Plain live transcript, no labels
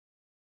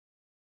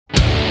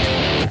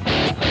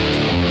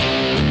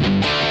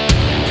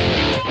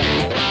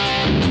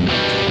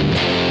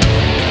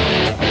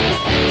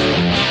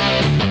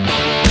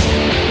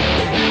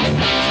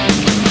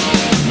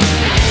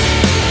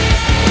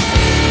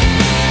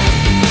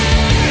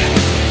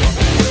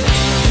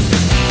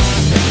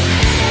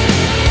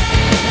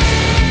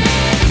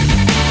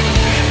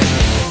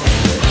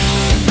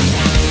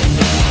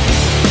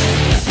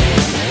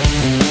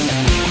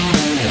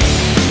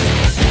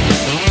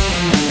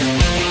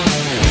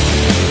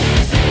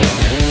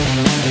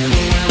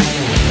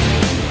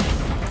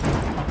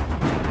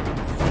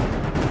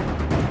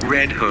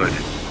Hood.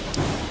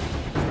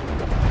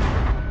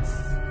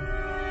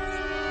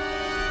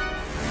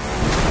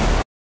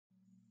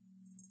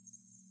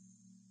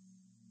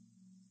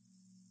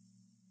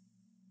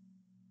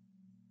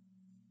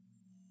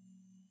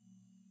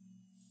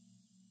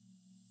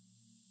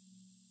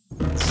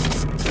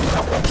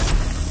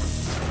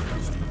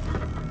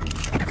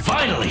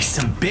 Finally,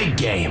 some big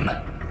game.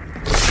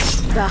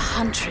 The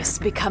huntress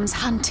becomes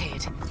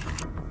hunted.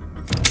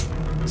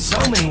 So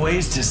many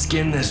ways to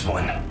skin this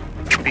one.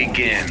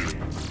 Begin.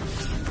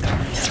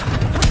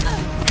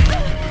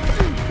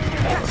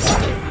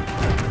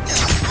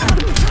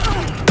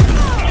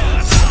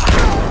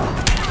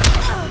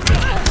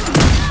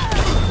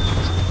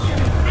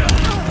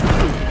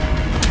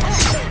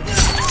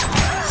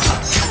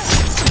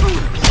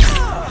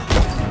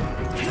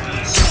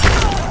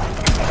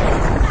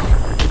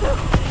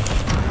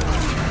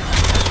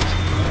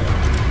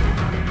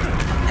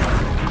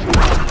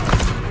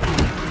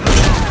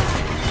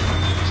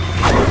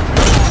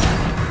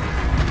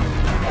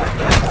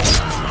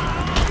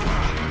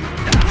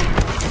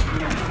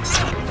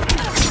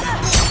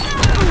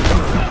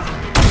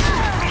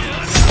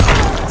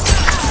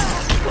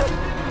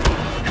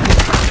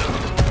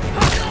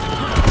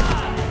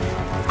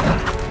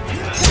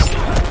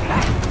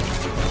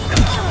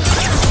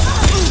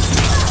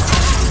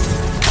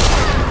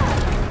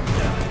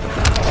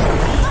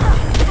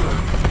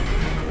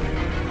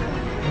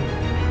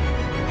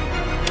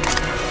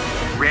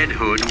 Red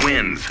Hood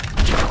wins.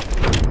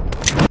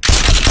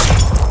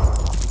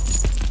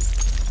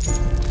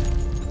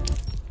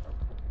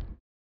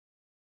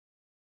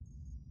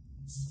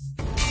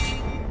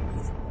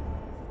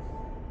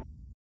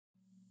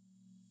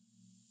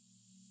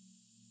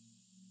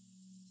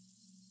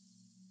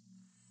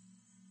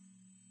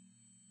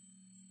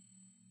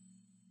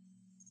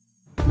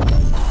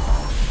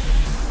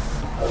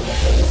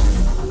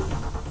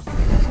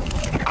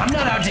 I'm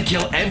not out to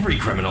kill every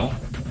criminal.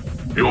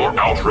 Your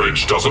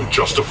outrage doesn't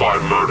justify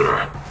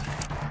murder.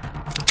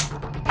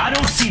 I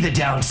don't see the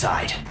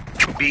downside.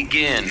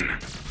 Begin.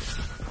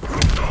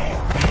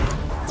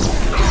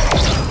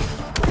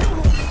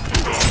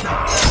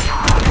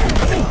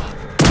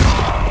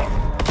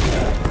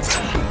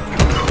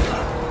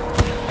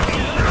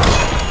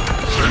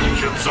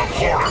 Vengeance of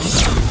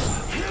Horus.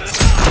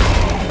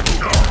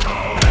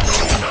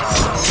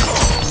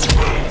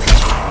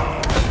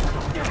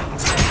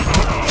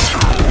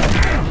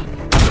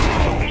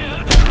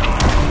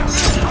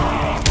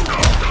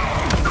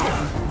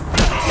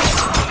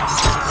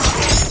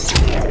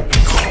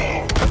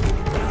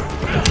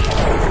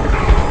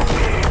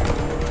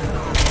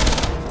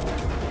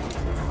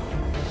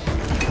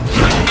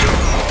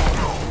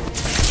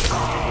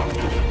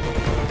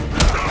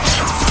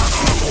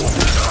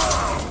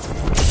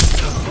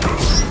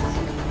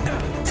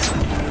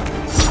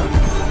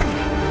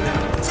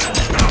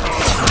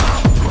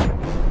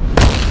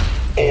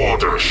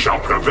 Order shall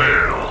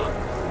prevail.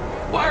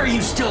 Why are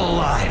you still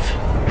alive?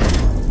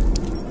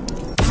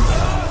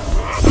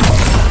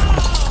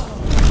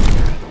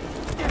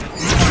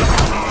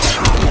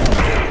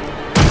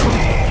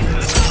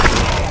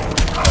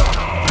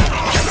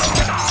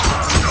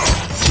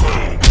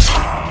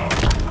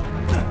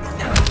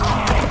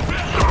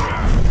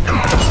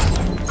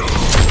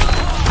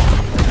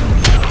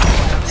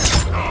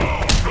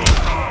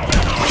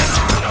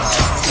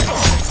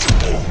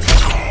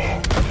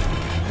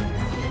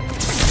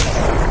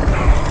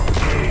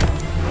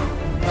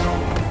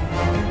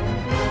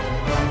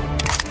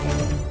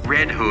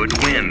 Red Hood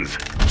wins.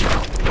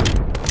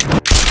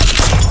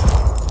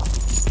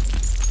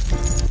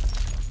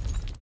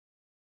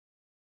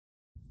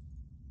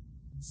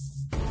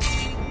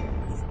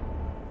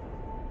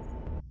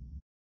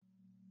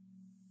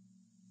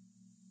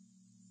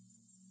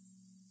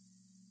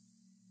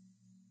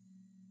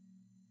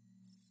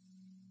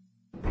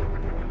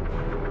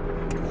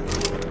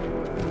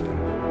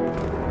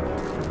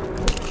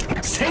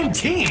 Same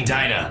team,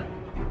 Dinah.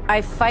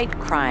 I fight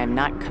crime,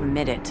 not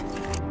commit it.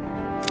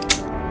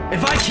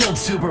 If I killed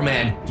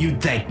Superman,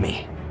 you'd thank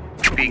me.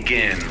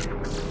 Begin.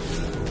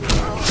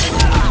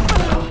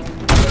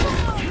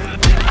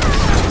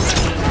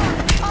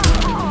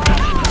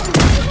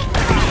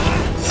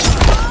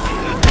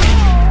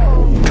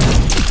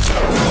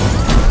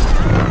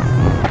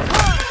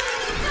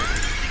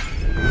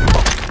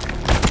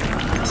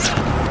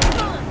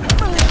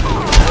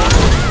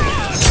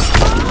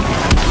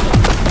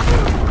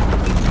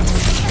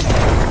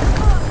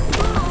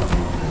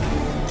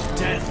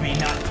 Death me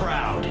not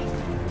proud.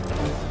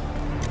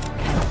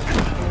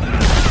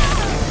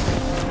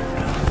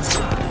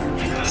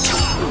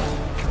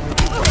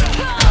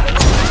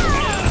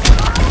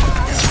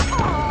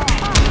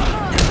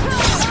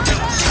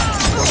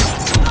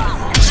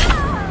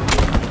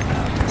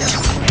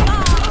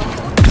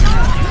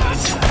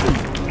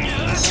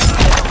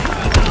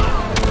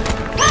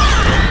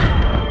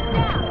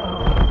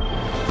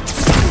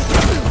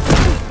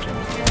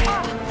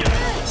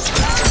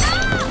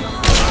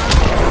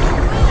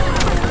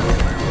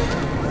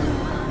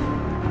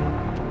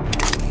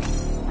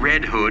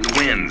 Red Hood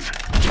wins.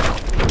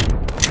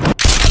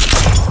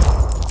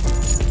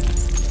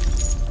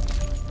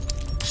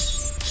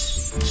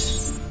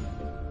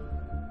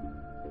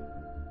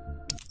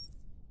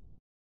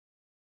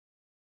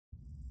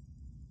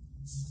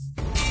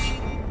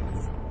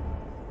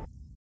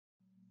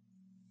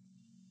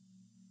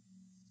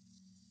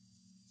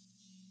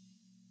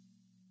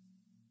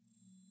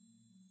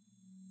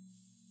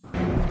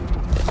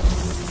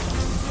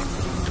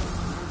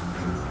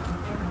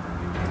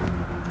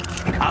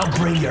 I'll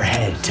bring your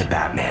head to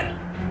Batman.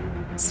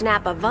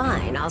 Snap a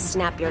vine, I'll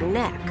snap your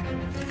neck.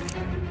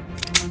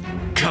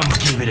 Come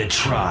give it a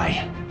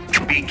try.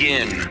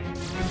 Begin.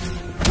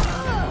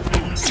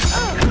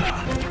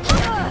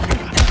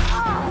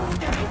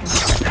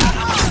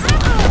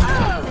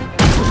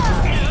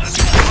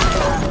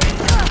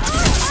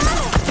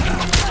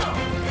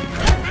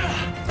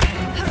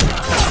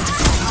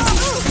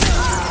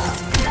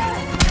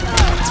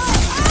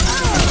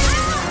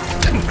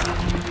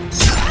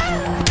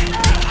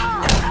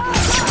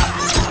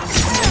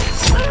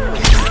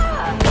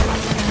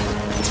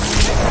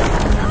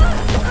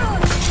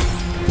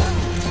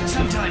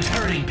 Sometimes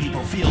hurting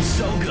people feels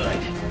so good.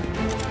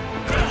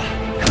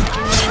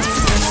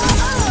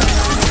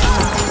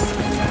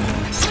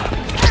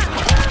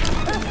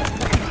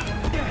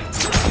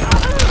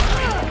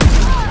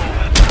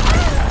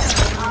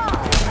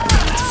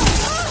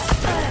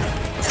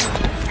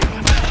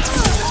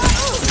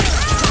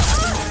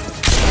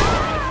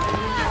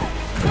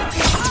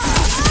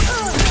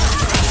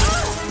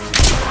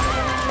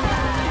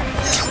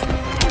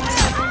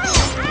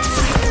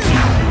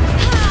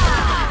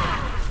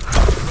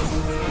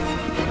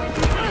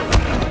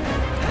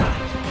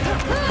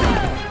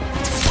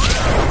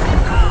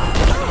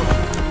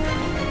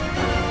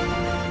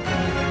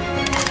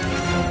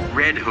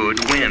 Red Hood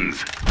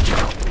wins.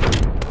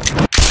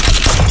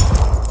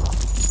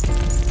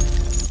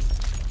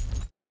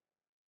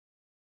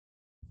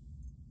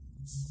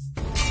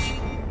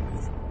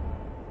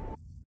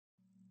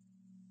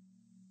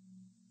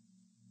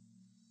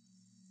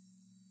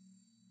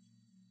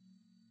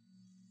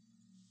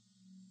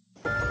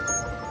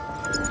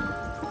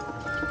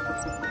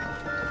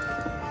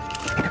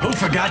 Who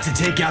forgot to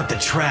take out the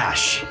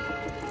trash?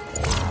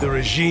 The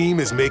regime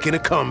is making a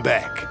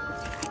comeback.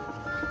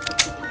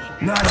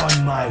 Not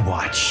on my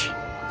watch.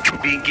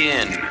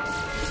 Begin.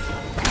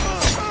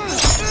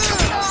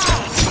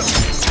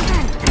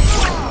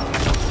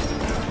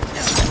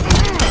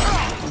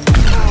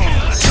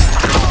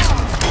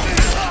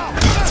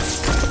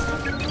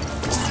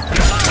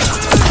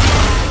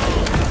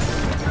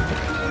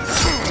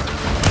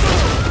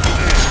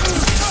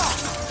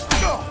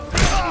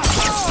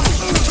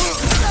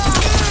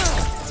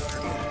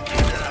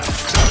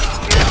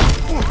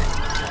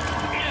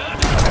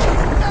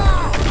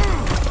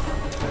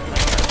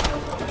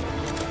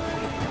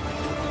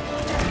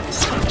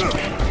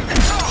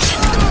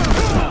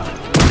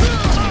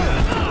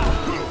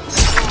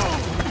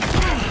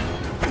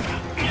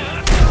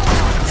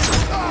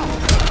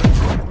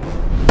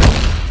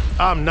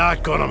 I'm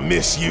not gonna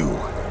miss you.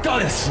 Go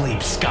to sleep,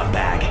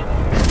 scumbag.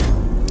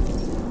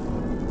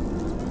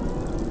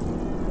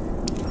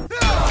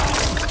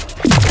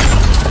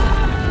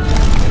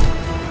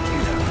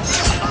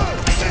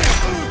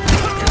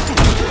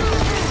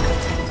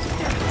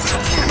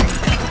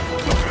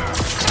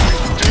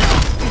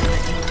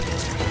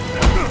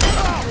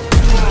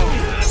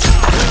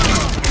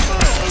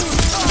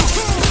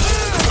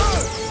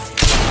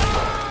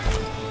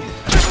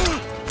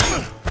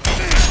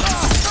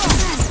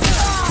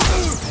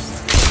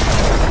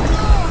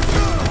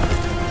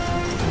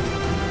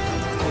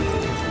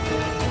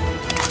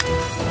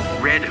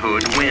 Red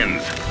Hood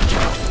wins.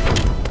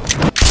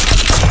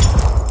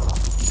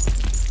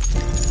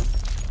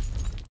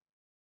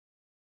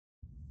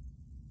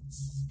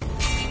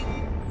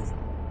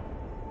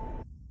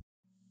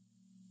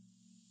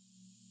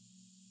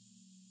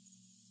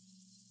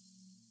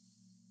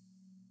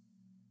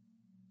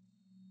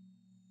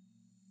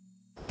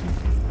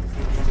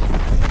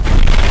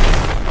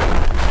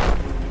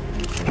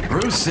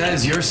 Bruce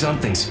says you're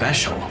something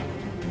special.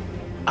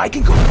 I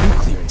can go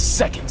nuclear in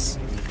seconds.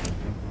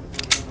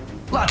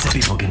 Lots of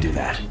people can do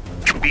that.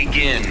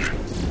 Begin.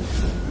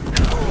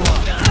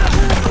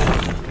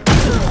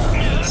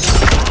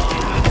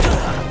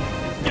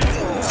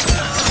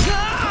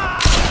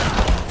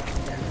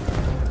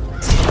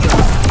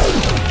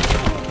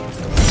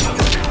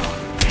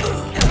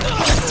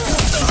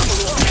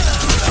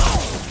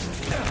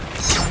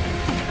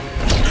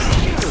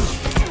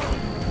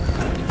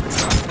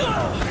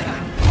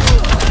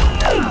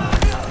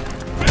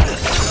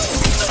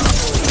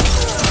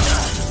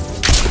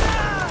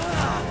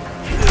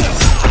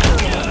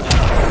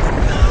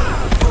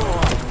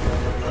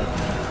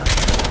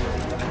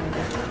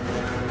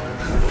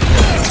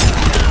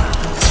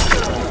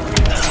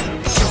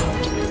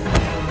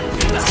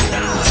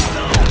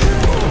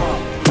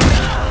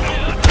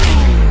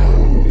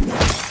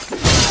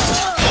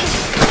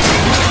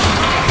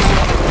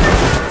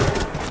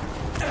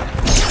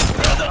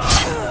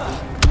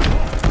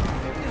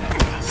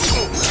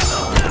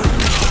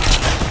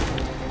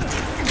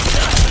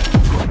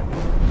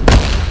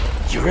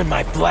 You're in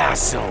my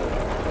blast zone.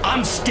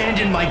 I'm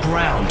standing my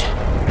ground.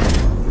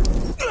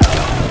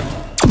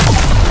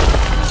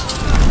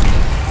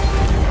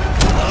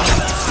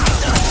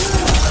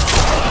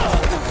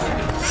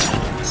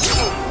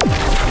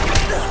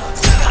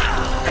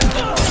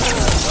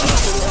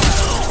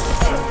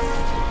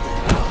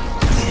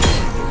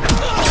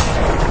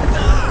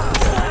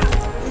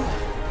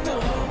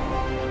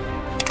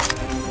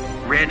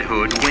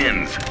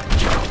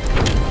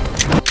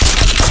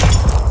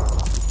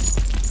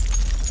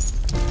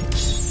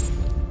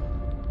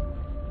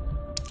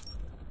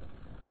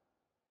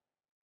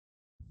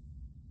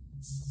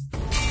 The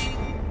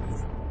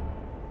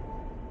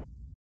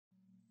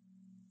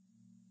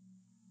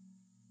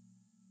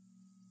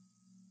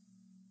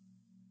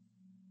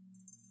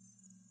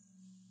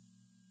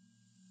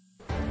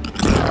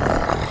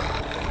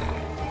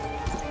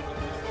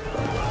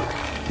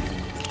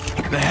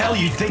hell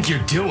you think you're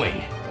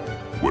doing?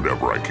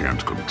 Whatever I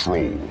can't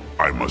control,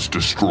 I must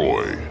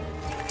destroy.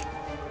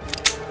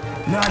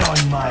 Not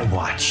on my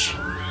watch.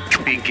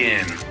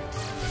 Begin.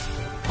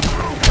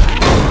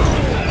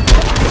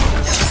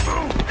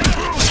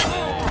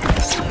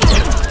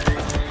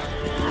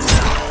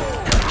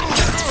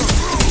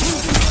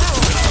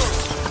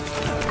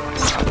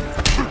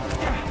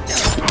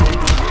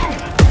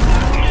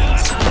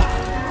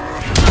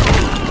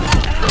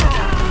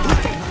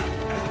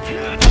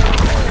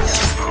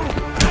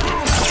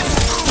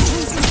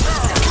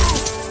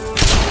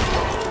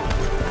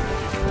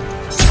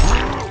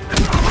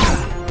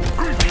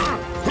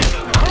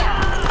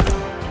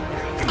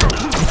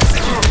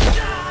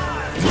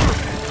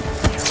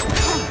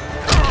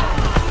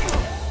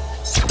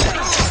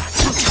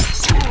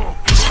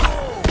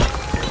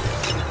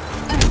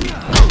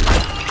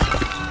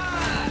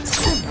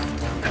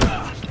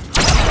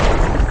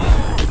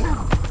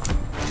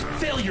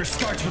 Failure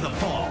starts with a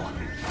fall.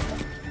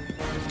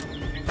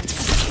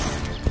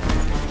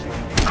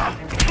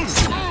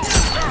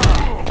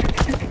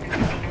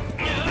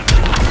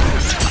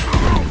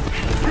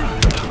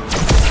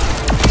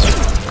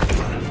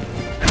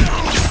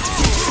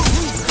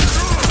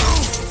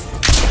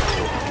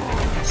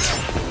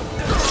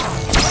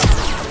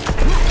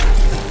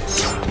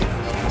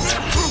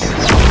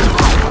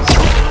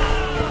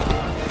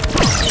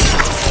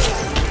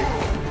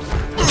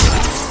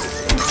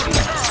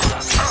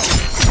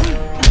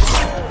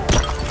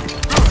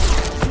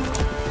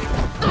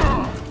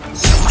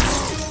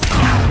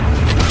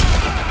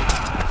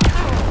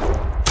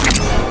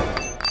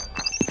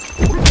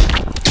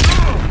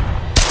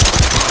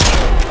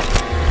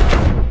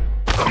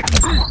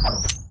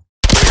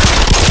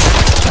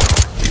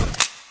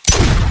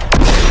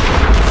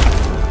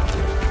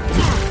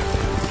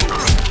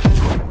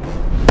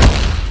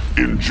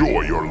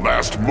 Enjoy your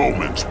last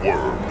moments,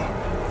 worm.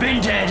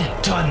 Been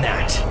dead, done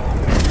that.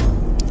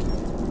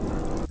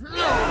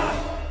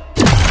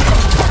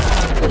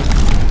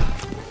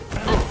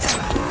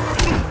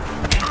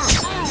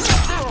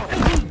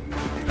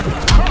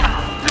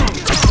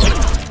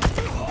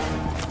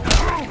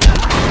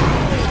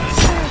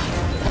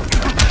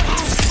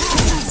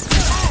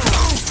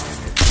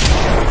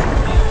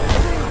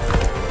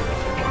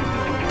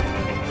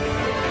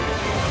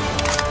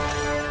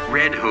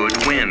 Red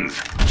Hood wins.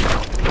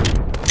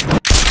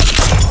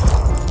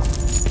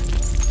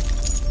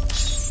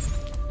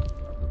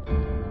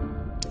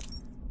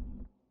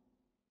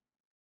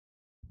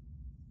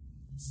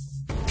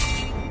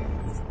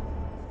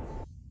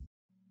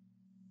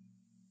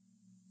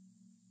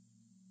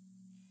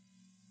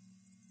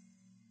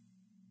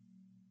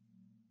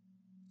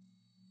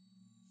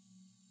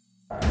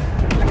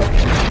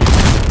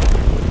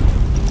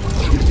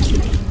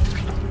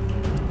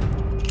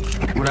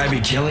 Would I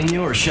be killing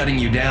you or shutting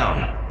you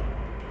down?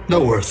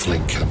 No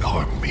earthling can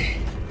harm me.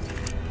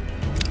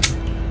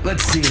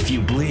 Let's see if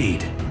you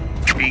bleed.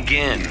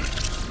 Begin.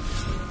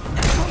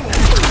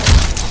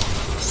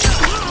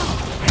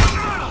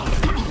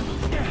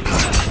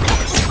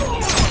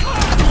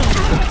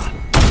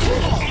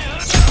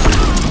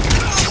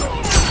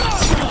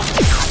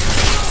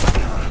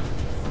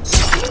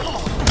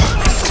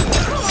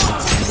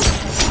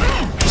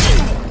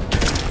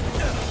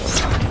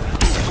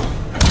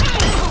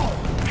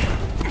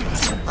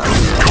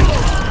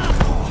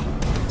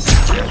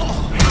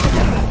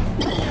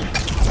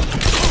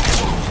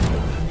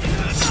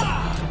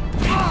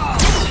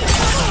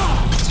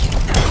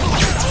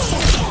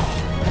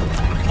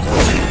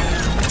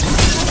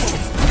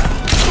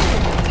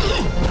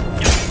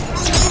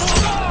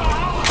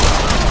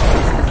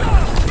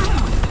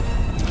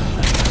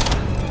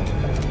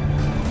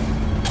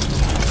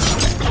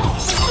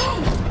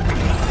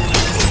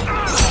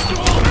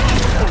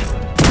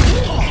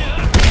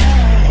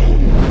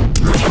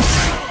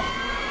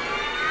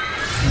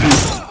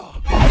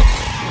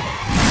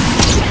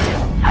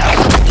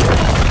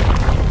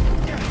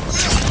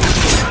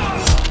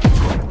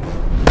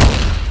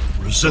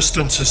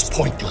 Resistance is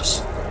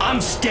pointless. I'm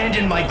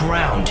standing my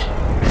ground.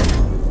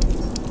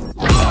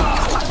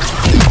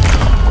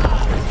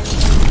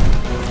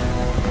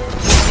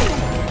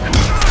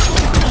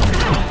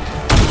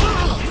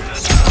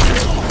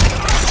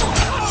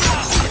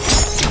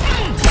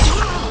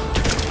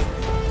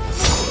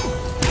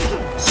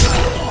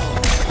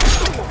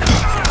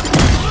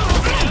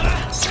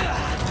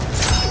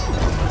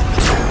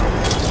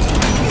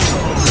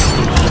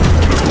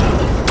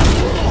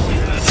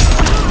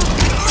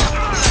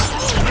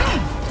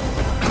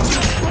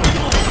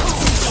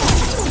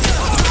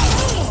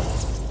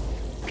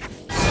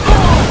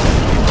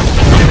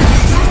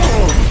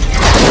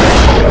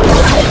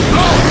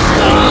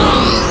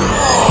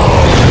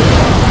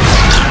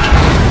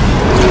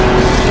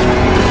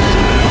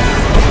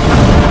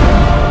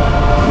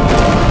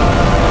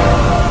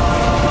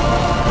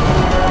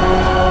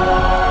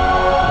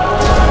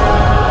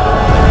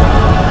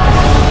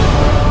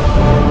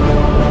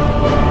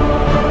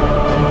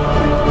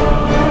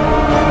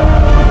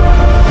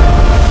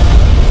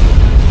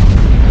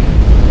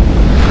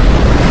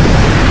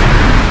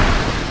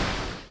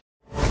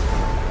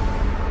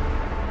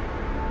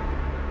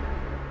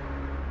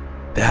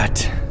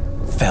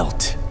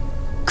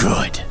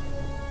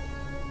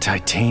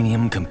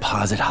 Titanium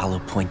composite hollow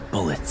point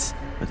bullets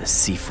with a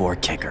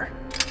C4 kicker.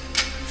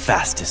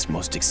 Fastest,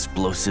 most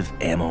explosive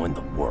ammo in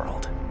the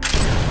world.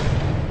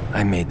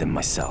 I made them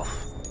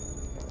myself.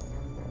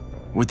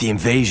 With the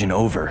invasion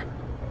over,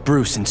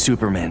 Bruce and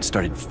Superman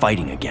started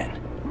fighting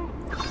again.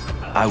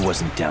 I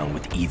wasn't down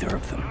with either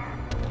of them.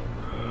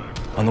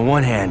 On the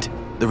one hand,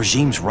 the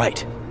regime's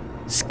right.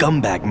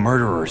 Scumbag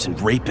murderers and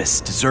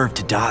rapists deserve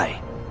to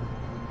die.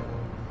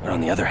 But on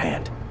the other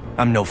hand,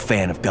 I'm no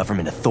fan of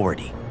government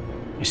authority,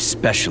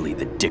 especially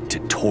the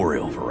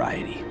dictatorial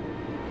variety.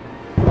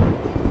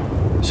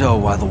 So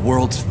while the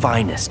world's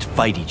finest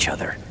fight each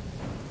other,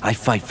 I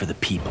fight for the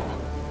people.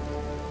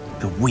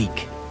 The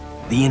weak,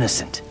 the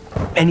innocent,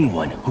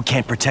 anyone who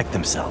can't protect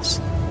themselves.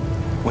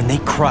 When they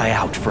cry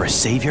out for a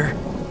savior,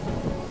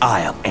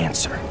 I'll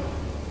answer.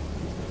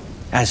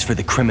 As for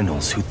the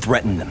criminals who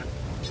threaten them,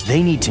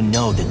 they need to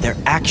know that their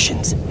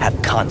actions have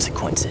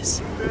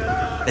consequences.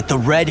 That the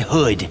Red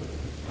Hood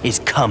is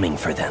coming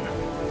for them.